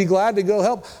that would be glad to go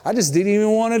help, I just didn't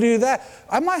even want to do that.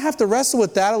 I might have to wrestle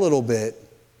with that a little bit,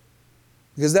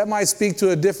 because that might speak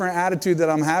to a different attitude that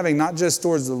I'm having, not just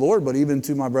towards the Lord, but even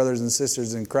to my brothers and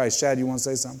sisters in Christ. Chad, you want to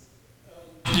say something?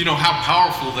 How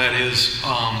powerful that is,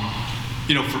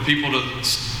 for people to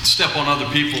step on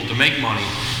other people to make money.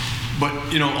 But,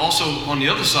 also on the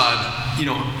other side,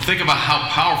 think about how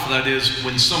powerful that is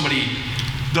when somebody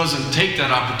doesn't take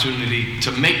that opportunity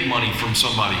to make money from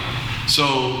somebody.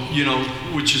 So,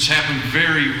 which has happened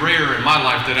very rare in my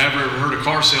life that I've ever heard a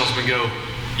car salesman go,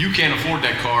 "You can't afford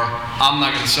that car, I'm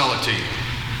not going to sell it to you.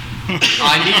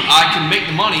 I can make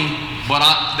the money, but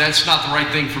that's not the right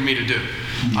thing for me to do."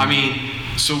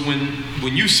 So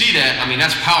when you see that, I mean,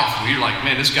 that's powerful. You're like,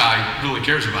 man, this guy really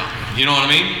cares about me. You know what I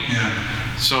mean?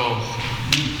 Yeah. So.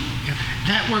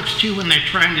 That works too when they're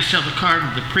trying to sell the car to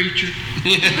the preacher.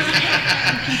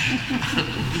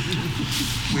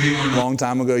 A long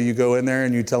time ago, you go in there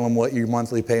and you tell them what your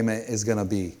monthly payment is going to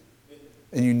be.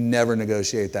 And you never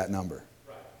negotiate that number.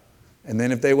 Right. And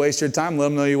then if they waste your time, let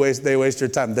them know they waste your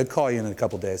time. They'll call you in a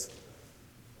couple days.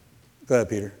 Go ahead,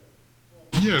 Peter.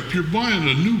 Yeah, if you're buying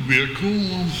a new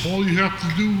vehicle, all you have to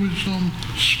do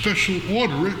is special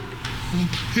order it.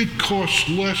 It costs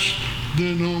less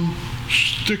than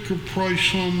sticker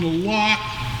price on the lot,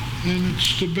 and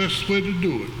it's the best way to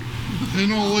do it.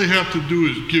 And all they have to do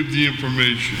is give the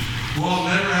information. Well,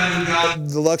 never had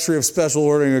the luxury of special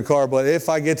ordering a car, but if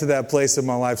I get to that place in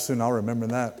my life soon, I'll remember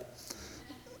that.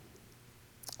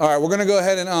 All right, we're going to go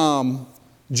ahead and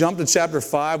jump to chapter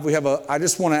 5. I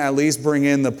just want to at least bring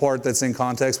in the part that's in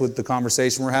context with the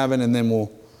conversation we're having, and then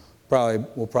we'll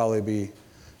probably be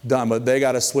done. But they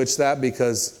got to switch that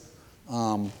because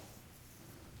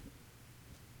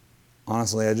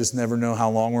honestly, I just never know how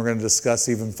long we're going to discuss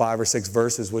even 5 or 6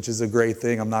 verses, which is a great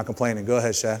thing. I'm not complaining. Go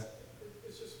ahead, Shad.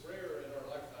 It's just rare in our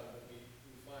lifetime that we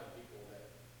find people that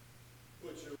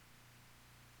put your...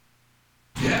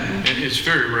 Yeah. It's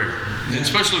very rare,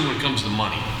 especially when it comes to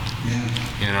money. Yeah.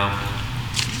 You know?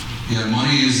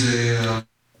 Yeah,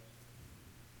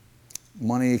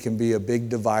 money can be a big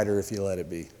divider if you let it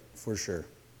be, for sure.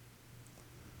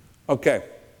 Okay.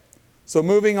 So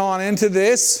moving on into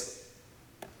this.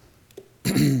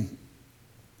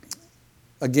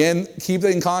 Again, keep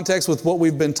it in context with what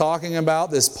we've been talking about,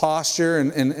 this posture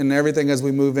and everything as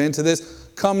we move into this.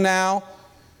 Come now,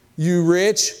 you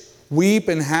rich, weep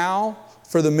and howl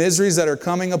for the miseries that are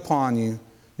coming upon you.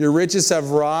 Your riches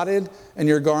have rotted, and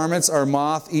your garments are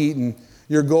moth-eaten.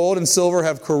 Your gold and silver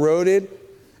have corroded,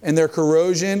 and their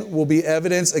corrosion will be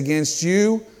evidence against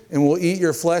you and will eat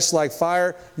your flesh like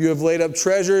fire. You have laid up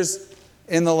treasures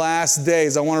in the last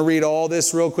days. I want to read all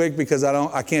this real quick because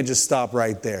I can't just stop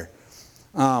right there.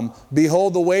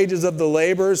 Behold the wages of the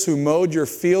laborers who mowed your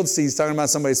fields. See, he's talking about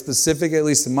somebody specific, at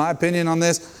least in my opinion on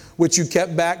this, which you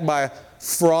kept back by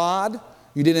fraud.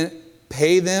 You didn't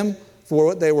pay them for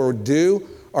what they were due,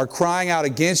 are crying out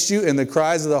against you, and the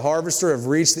cries of the harvester have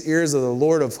reached the ears of the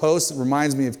Lord of hosts. It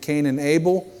reminds me of Cain and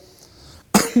Abel.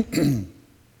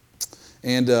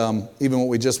 And even what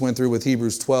we just went through with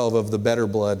Hebrews 12 of the better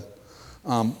blood.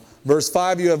 Verse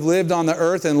 5, you have lived on the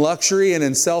earth in luxury and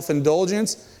in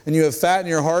self-indulgence, and you have fattened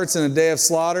your hearts in a day of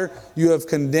slaughter. You have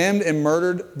condemned and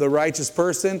murdered the righteous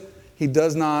person. He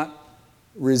does not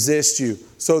resist you.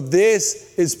 So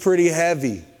this is pretty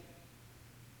heavy.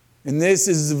 And this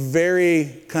is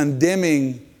very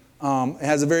condemning, it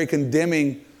has a very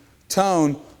condemning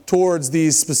tone towards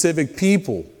these specific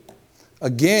people.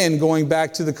 Again, going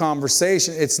back to the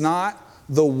conversation, it's not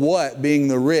the what being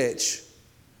the rich.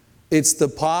 It's the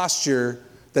posture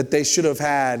that they should have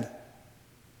had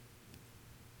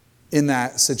in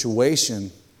that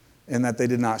situation and that they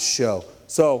did not show.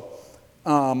 So,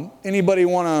 anybody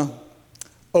want to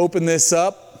open this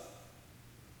up?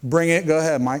 Bring it. Go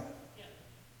ahead, Mike.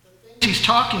 He's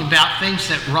talking about things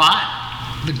that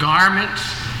rot, the garments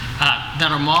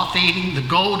that are moth-eating, the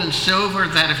gold and silver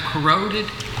that have corroded.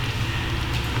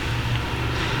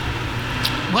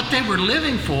 What they were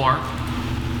living for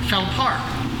fell apart.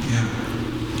 Yeah.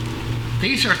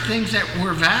 These are things that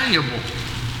were valuable.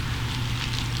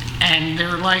 And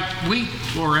they're like wheat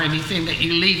or anything that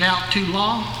you leave out too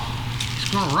long, it's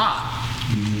going to rot.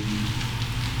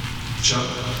 Chuck?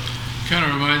 Kind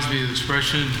of reminds me of the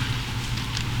expression,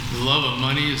 the love of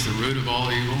money is the root of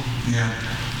all evil. Yeah.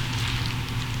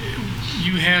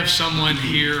 You have someone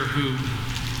here who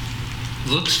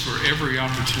looks for every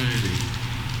opportunity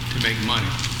to make money.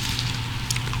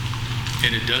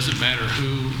 And it doesn't matter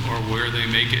who or where they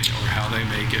make it or how they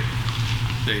make it.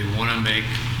 They want to make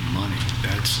money.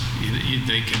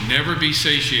 They can never be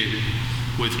satiated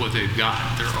with what they've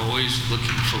got. They're always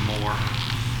looking for more.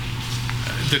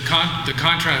 The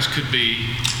contrast could be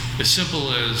as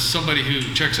simple as somebody who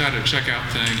checks out a checkout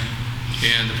thing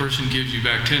and the person gives you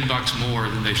back $10 more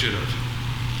than they should have.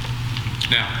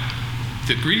 Now,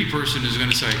 the greedy person is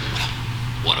going to say,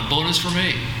 what a bonus for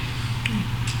me.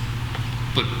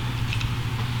 But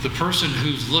the person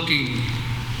who's looking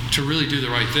to really do the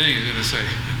right thing is going to say,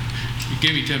 you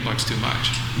gave me $10 too much.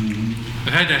 Mm-hmm.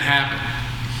 I've had that happen.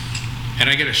 And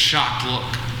I get a shocked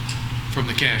look from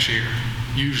the cashier,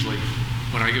 usually,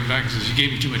 when I give back and says, you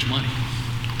gave me too much money.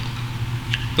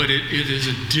 But it is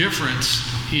a difference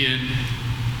in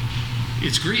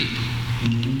its greed.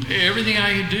 Mm-hmm. Everything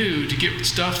I can do to get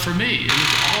stuff for me, and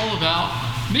it's all about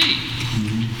me.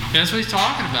 Mm-hmm. And that's what he's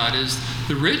talking about, is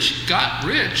the rich got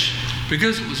rich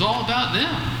because it was all about them.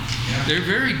 Yeah. They're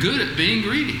very good at being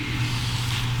greedy.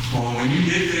 Well, when you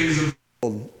get things,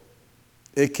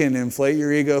 it can inflate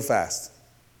your ego fast.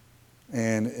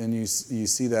 And you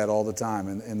see that all the time.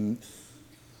 And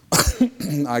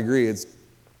I agree. It's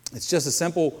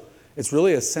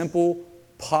really a simple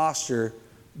posture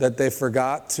that they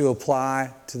forgot to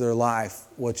apply to their life,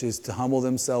 which is to humble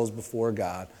themselves before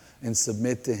God and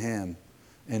submit to Him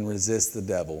and resist the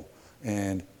devil.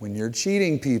 And when you're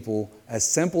cheating people, as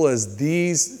simple as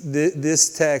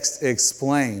this text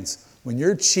explains, when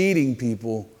you're cheating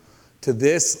people to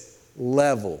this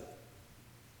level,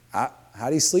 how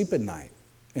do you sleep at night?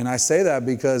 And I say that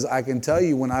because I can tell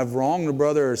you, when I've wronged a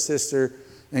brother or sister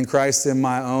in Christ in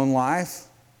my own life,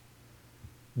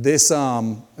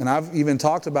 and I've even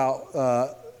talked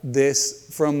about this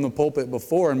from the pulpit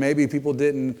before, and maybe people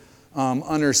didn't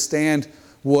understand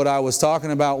what I was talking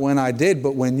about when I did.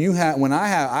 But I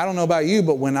don't know about you,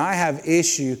 but when I have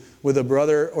issue with a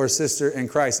brother or sister in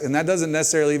Christ, and that doesn't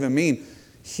necessarily even mean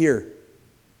here,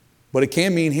 but it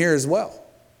can mean here as well.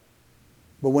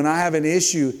 But when I have an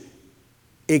issue,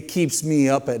 it keeps me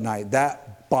up at night.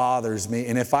 That bothers me.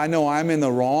 And if I know I'm in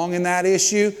the wrong in that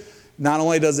issue, not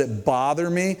only does it bother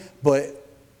me, but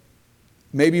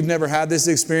maybe you've never had this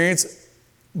experience,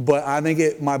 but I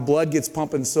think my blood gets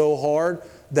pumping so hard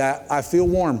that I feel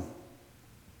warm,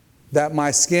 that my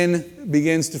skin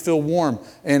begins to feel warm.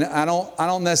 And I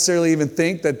don't necessarily even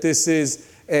think that this is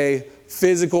a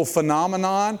physical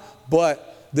phenomenon, but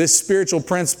this spiritual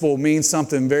principle means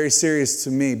something very serious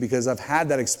to me, because I've had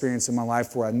that experience in my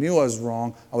life where I knew I was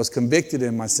wrong, I was convicted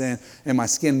in my sin, and my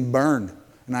skin burned,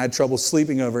 and I had trouble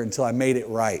sleeping over it until I made it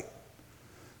right.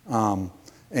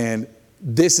 And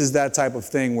this is that type of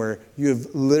thing where you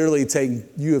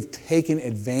have taken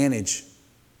advantage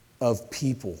of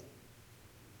people.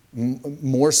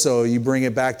 More so, you bring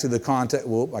it back to the context.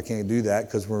 Well, I can't do that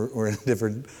because we're in a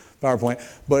different PowerPoint.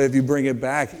 But if you bring it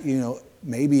back,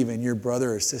 maybe even your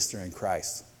brother or sister in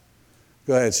Christ.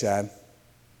 Go ahead, Shad.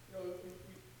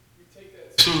 We take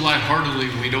that so lightheartedly,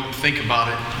 we don't think about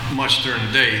it much during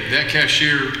the day. That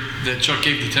cashier that Chuck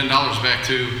gave the $10 back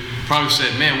to probably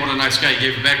said, "Man, what a nice guy, he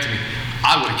gave it back to me.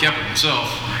 I would have kept it myself."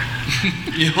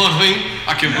 You know what I mean?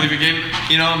 I can't believe he gave it.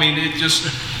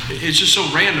 It's just so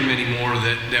random anymore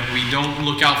that we don't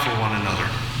look out for one another.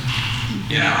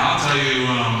 Yeah, I'll tell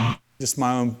you, just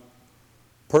my own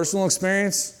personal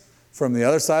experience from the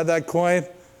other side of that coin.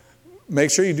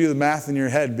 Make sure you do the math in your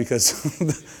head, because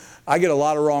I get a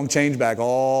lot of wrong change back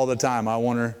all the time. I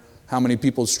wonder how many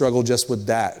people struggle just with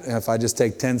that. And if I just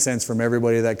take 10 cents from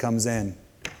everybody that comes in,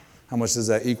 how much does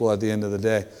that equal at the end of the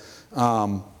day?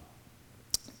 9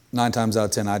 times out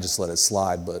of 10, I just let it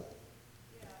slide, but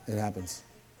it happens.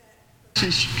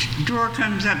 Since drawer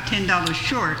comes up $10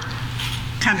 short,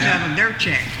 comes out of their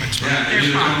check.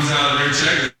 It comes out of their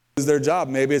check. Lose their job.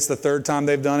 Maybe it's the 3rd time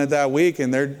they've done it that week,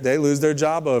 and they lose their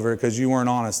job over it because you weren't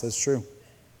honest. That's true.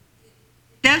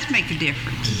 It does make a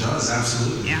difference. It does,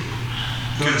 absolutely. Yeah.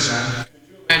 Go ahead, Sam.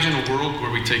 Imagine a world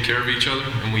where we take care of each other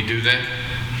and we do that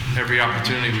every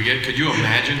opportunity we get. Could you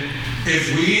imagine?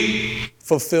 If we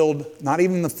fulfilled not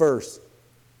even the first,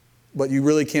 but you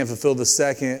really can't fulfill the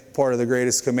second part of the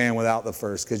greatest command without the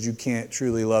first, because you can't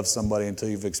truly love somebody until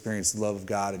you've experienced the love of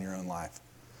God in your own life.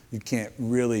 You can't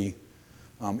really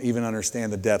even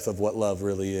understand the depth of what love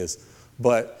really is.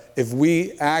 But if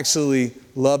we actually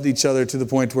loved each other to the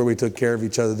point where we took care of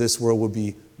each other, this world would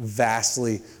be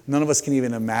none of us can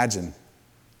even imagine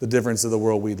the difference of the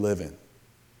world we'd live in.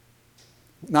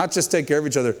 Not just take care of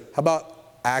each other, how about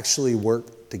actually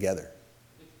work together?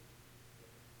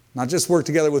 Not just work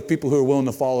together with people who are willing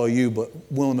to follow you, but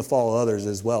willing to follow others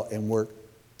as well and work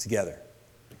together.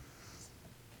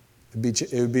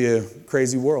 It would be a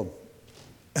crazy world.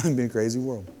 It would be a crazy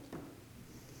world.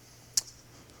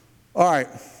 All right.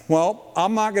 Well,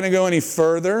 I'm not going to go any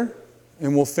further,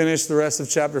 and we'll finish the rest of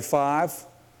chapter 5.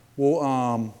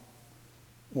 We'll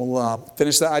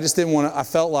finish that. I just didn't want to. I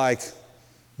felt like,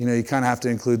 you kind of have to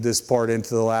include this part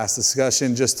into the last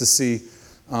discussion just to see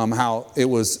how it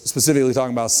was specifically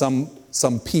talking about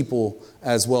some people,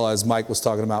 as well as Mike was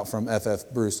talking about from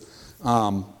FF Bruce.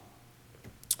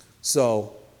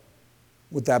 So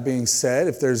with that being said,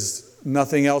 if there's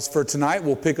nothing else for tonight,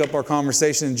 we'll pick up our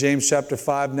conversation in James chapter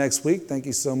 5 next week. Thank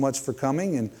you so much for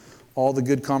coming and all the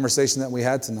good conversation that we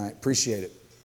had tonight. Appreciate it.